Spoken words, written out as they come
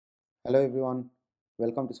Hello everyone,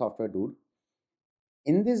 welcome to Software Dude.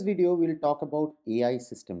 In this video, we'll talk about AI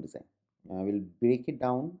system design. We'll break it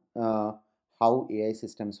down how AI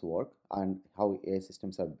systems work and how AI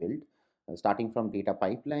systems are built, starting from data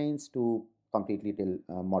pipelines to completely till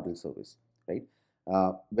model service, right?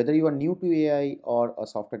 Whether you are new to AI or a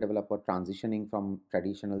software developer transitioning from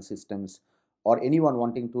traditional systems, or anyone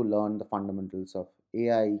wanting to learn the fundamentals of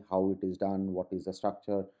AI, how it is done, what is the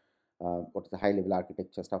structure, what is the high level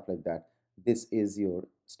architecture, stuff like that, this is your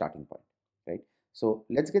starting point, right? So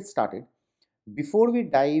let's get started. Before we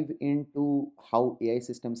dive into how AI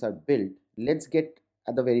systems are built, let's get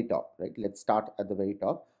at the very top, right? Let's start at the very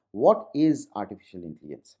top. What is artificial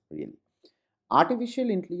intelligence really? Artificial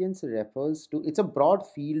intelligence refers to, it's a broad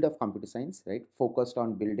field of computer science, right? Focused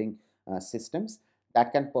on building systems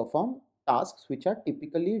that can perform tasks which are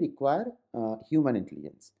typically require human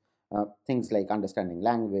intelligence. Things like understanding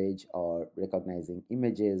language or recognizing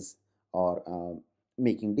images or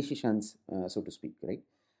making decisions, so to speak, right?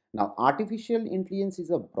 Now, artificial intelligence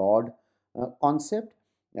is a broad concept,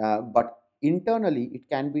 but internally it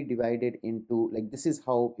can be divided into, like, this is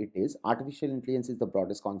how it is. Artificial intelligence is the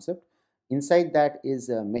broadest concept. Inside that is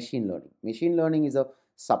machine learning. Machine learning is a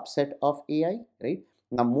subset of AI, right?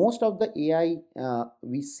 Now, most of the AI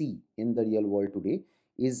we see in the real world today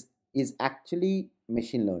is actually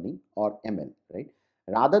machine learning or ML, right?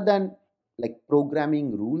 Rather than like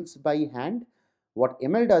programming rules by hand, what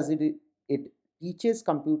ML does, it teaches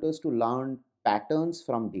computers to learn patterns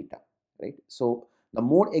from data, right? So the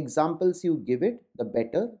more examples you give it, the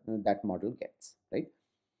better that model gets, right?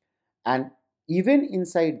 And even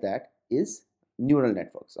inside that is neural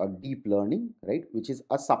networks or deep learning, right, which is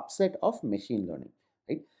a subset of machine learning,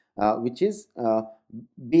 right? Which is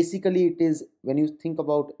basically, it is, when you think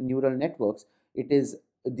about neural networks, it is,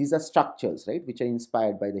 these are structures, right, which are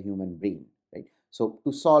inspired by the human brain, right? So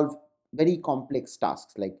to solve very complex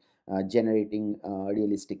tasks like generating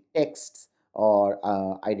realistic texts or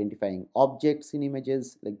identifying objects in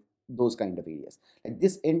images, like those kind of areas, like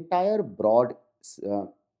this entire broad uh,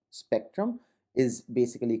 spectrum is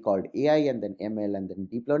basically called AI, and then ML, and then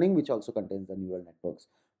deep learning, which also contains the neural networks,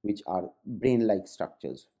 which are brain-like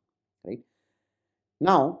structures, right?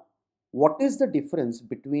 Now, what is the difference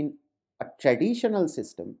between a traditional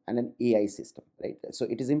system and an AI system, right? So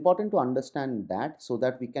it is important to understand that, so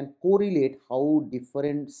that we can correlate how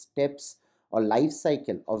different steps or life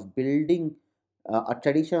cycle of building a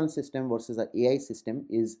traditional system versus an AI system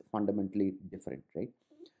is fundamentally different, right?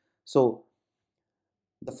 So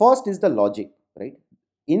the first is the logic, right?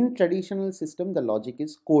 In traditional system, the logic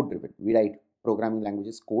is code driven. We write programming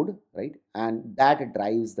languages code, right? And that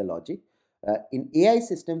drives the logic. In AI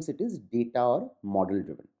systems, it is data or model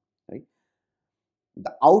driven, right?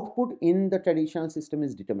 The output in the traditional system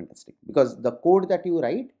is deterministic, because the code that you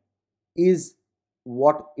write is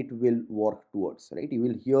what it will work towards, right? You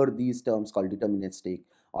will hear these terms called deterministic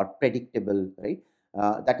or predictable, right?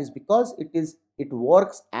 That is because it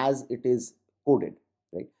works as it is coded,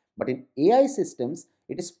 right? But in AI systems,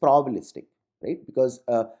 it is probabilistic, right? Because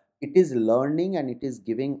it is learning and it is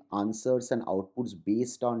giving answers and outputs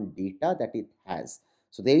based on data that it has.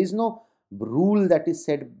 So there is no rule that is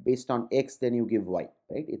set based on X, then you give Y,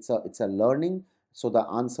 right? It's a learning. So the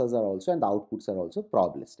answers are also, and the outputs are also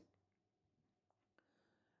probabilistic.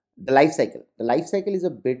 The life cycle is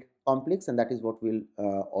a bit complex, and that is what we'll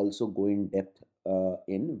also go in depth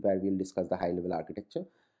in, where we'll discuss the high level architecture.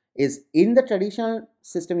 Is in the traditional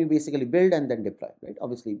system, you basically build and then deploy, right?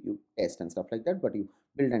 Obviously you test and stuff like that, but you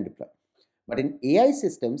build and deploy. But in AI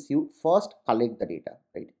systems, you first collect the data,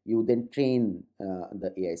 right? You then train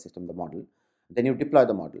the AI system, the model. Then you deploy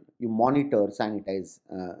the model. You monitor, sanitize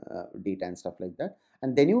data and stuff like that,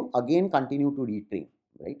 and then you again continue to retrain,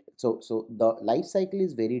 right? So the life cycle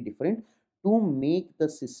is very different to make the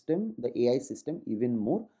system, the AI system, even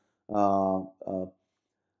more uh, uh,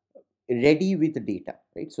 ready with data,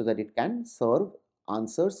 right? So that it can serve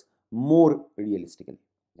answers more realistically,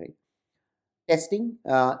 right? Testing,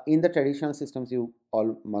 in the traditional systems, you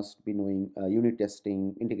all must be knowing unit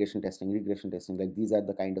testing, integration testing, regression testing, like these are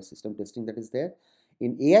the kind of system testing that is there.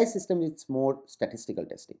 In AI systems, it's more statistical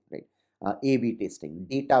testing, right? A/B testing,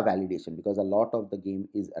 data validation, because a lot of the game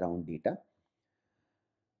is around data.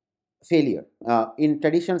 Failure, in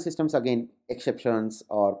traditional systems, again, exceptions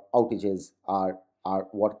or outages are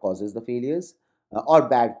what causes the failures, or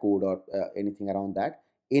bad code, or anything around that.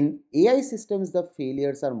 In AI systems, the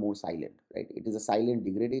failures are more silent, right? It is a silent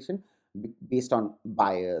degradation based on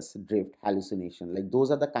bias, drift, hallucination, like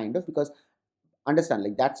those are the kind of, because understand,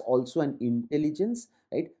 like that's also an intelligence,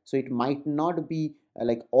 right? So it might not be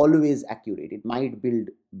like always accurate. It might build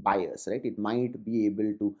bias, right? It might be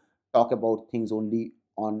able to talk about things only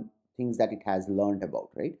on things that it has learned about,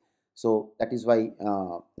 right? So that is why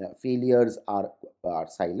failures are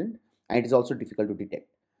silent, and it is also difficult to detect.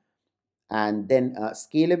 And then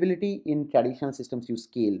scalability, in traditional systems you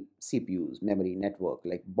scale CPUs, memory, network,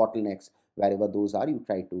 like bottlenecks. Wherever those are, you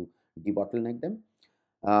try to debottleneck them.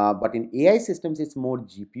 But in AI systems, it's more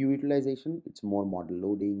GPU utilization, it's more model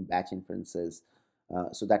loading, batch inferences.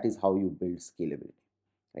 So that is how you build scalability,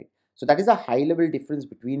 right? So that is a high level difference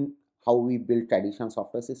between how we build traditional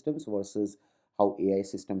software systems versus how AI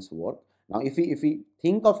systems work. Now, if we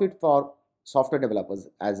think of it for software developers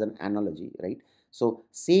as an analogy, right? So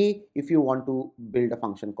say if you want to build a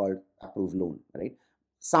function called approve loan, right?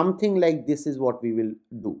 Something like this is what we will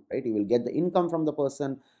do, right? You will get the income from the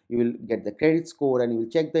person, you will get the credit score, and you will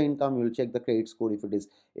check the income, you will check the credit score. If it is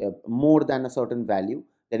more than a certain value,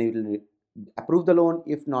 then you will approve the loan.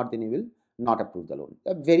 If not, then you will not approve the loan.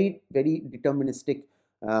 A very, very deterministic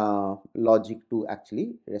logic to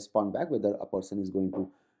actually respond back whether a person is going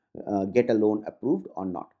to get a loan approved or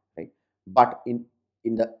not, right? But in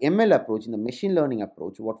the ML approach, in the machine learning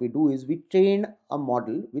approach, what we do is we train a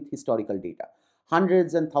model with historical data,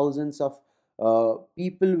 hundreds and thousands of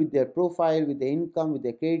people with their profile, with their income, with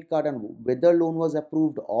their credit card, and whether loan was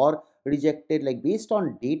approved or rejected. Like based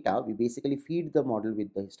on data, we basically feed the model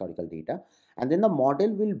with the historical data, and then the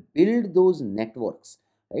model will build those networks,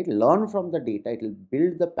 right? Learn from the data, it will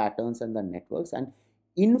build the patterns and the networks and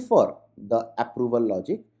infer the approval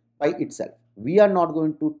logic by itself. We are not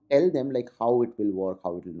going to tell them like how it will work,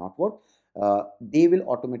 how it will not work. They will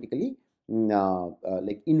automatically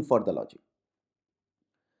like infer the logic.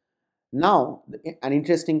 Now, an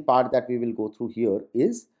interesting part that we will go through here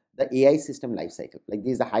is the AI system lifecycle. Like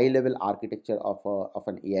this is the high level architecture of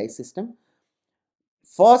an AI system.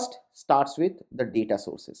 First starts with the data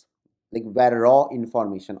sources, like where raw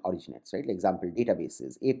information originates, right? Like example,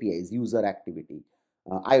 databases, APIs, user activity,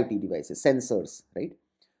 IoT devices, sensors, right?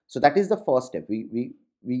 So that is the first step. We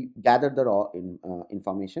gather the raw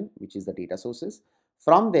information, which is the data sources.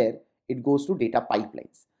 From there, it goes to data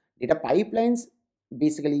pipelines. Data pipelines,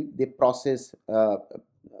 basically they process those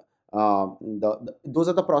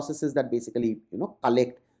are the processes that basically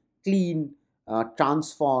collect, clean,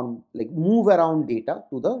 transform, like move around data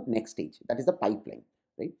to the next stage. That is the pipeline,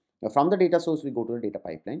 right? Now, from the data source, we go to the data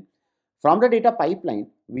pipeline. From the data pipeline,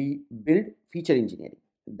 we build feature engineering.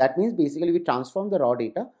 That means basically we transform the raw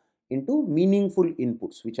data into meaningful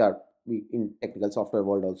inputs, which are, we in technical software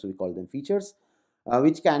world also we call them features,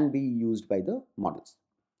 which can be used by the models,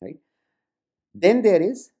 right? Then there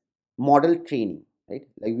is model training, right?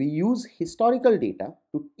 Like we use historical data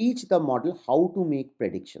to teach the model how to make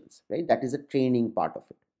predictions, right? That is a training part of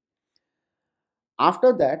it.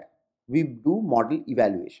 After that, we do model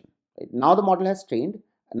evaluation, right? Now the model has trained.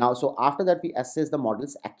 Now, so after that, we assess the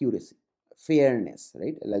model's accuracy, fairness,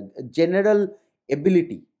 right? Like general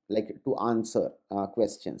ability, like to answer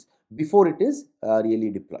questions before it is really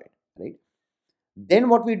deployed, right? Then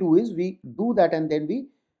what we do is we do that, and then we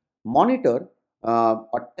monitor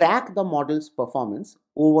or track the model's performance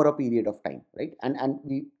over a period of time, right? And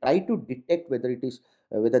we try to detect whether it is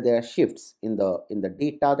whether there are shifts in the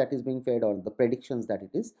data that is being fed or the predictions that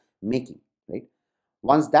it is making, right?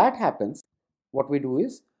 Once that happens, what we do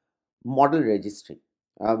is model registry,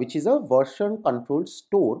 which is a version controlled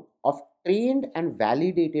store of trained and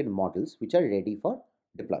validated models which are ready for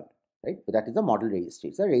deployment, right? So that is the model registry.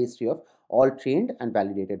 It's a registry of all trained and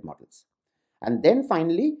validated models. And then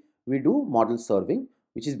finally, we do model serving,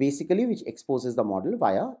 which is basically which exposes the model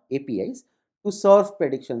via APIs to serve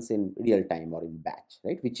predictions in real time or in batch,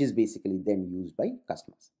 right? Which is basically then used by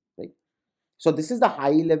customers, right? So this is the high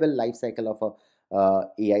level life cycle of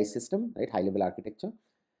a AI system, right? High level architecture.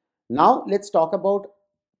 Now let's talk about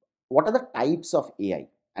what are the types of AI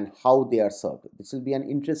and how they are served. This will be an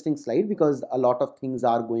interesting slide because a lot of things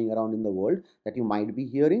are going around in the world that you might be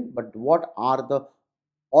hearing, but what are the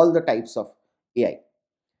all the types of AI?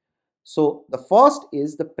 So the first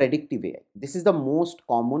is the predictive AI. This is the most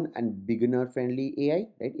common and beginner friendly AI,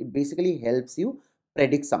 right? It basically helps you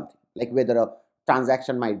predict something, like whether a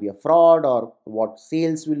transaction might be a fraud or what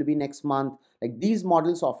sales will be next month. Like these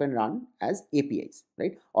models often run as APIs,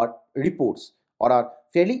 right? Or reports, or are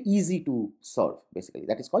fairly easy to serve, basically.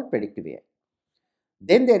 That is called predictive AI.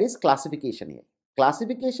 Then there is classification AI.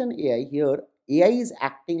 Classification AI, here AI is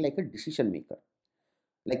acting like a decision maker.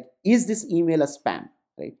 Like, is this email a spam,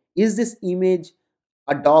 right? Is this image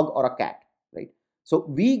a dog or a cat, right? So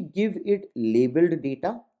we give it labeled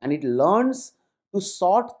data and it learns to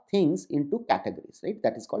sort things into categories, right?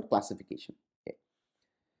 That is called classification. Okay.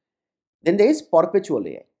 Then there is perpetual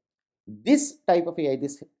AI. This type of AI,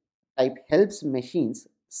 this type helps machines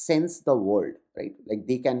sense the world, right? Like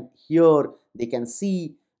they can hear, they can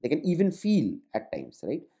see, they can even feel at times,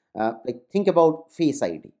 right? Like think about face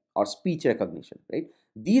ID or speech recognition, right?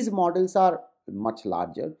 These models are much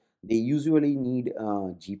larger. They usually need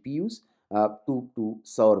GPUs to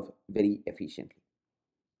serve very efficiently.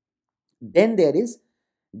 Then there is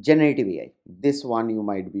generative AI. This one you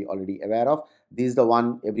might be already aware of. This is the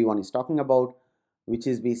one everyone is talking about, which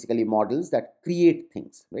is basically models that create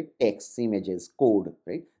things, right? Texts, images, code,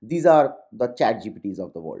 right? These are the chat GPTs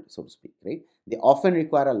of the world, so to speak, right? They often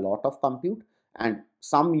require a lot of compute, and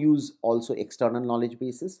some use also external knowledge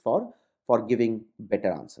bases for giving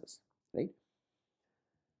better answers, right?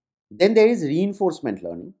 Then there is reinforcement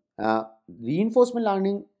learning. Reinforcement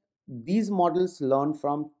learning, these models learn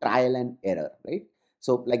from trial and error, right?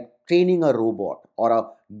 So, like training a robot or a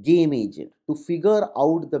game agent to figure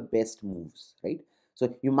out the best moves, right?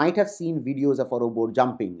 So, you might have seen videos of a robot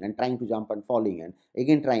jumping and trying to jump and falling, and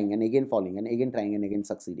again trying and again falling and again trying and again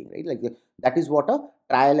succeeding, right? Like that is what a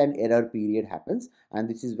trial and error period happens, and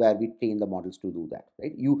this is where we train the models to do that,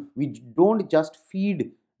 right? We don't just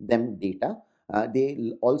feed them data,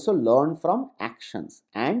 they also learn from actions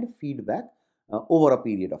and feedback over a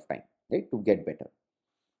period of time, right, to get better.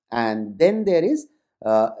 And then there is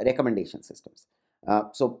recommendation systems.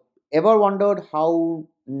 So ever wondered how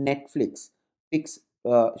Netflix picks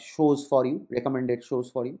shows for you, recommended shows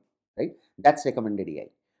for you, right? That's recommended AI.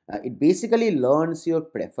 It basically learns your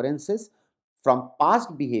preferences from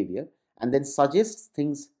past behavior and then suggests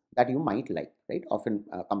things that you might like, right? Often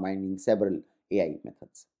combining several AI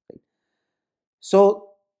methods, right? So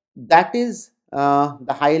that is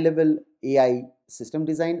the high level AI system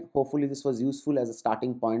design. Hopefully this was useful as a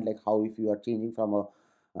starting point, like how if you are changing from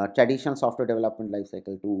a traditional software development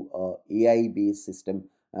lifecycle to AI based system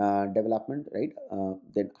development, right?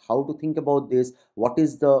 Then how to think about this, what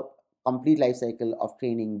is the complete life cycle of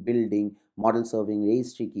training, building, model serving,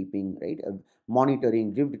 race tree keeping, right?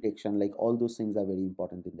 Monitoring, drift detection, like all those things are very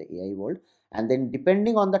important in the AI world. And then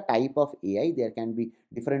depending on the type of AI, there can be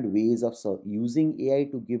different ways of using AI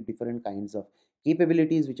to give different kinds of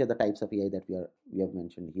capabilities, which are the types of AI that we have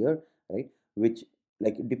mentioned here, right? Which,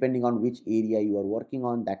 like depending on which area you are working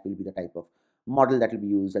on, that will be the type of model that will be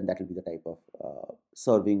used, and that will be the type of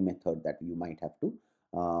serving method that you might have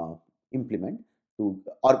to implement to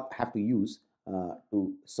or have to use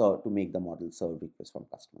to serve, to make the model serve requests from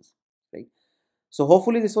customers, right? So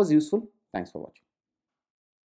hopefully this was useful. Thanks for watching.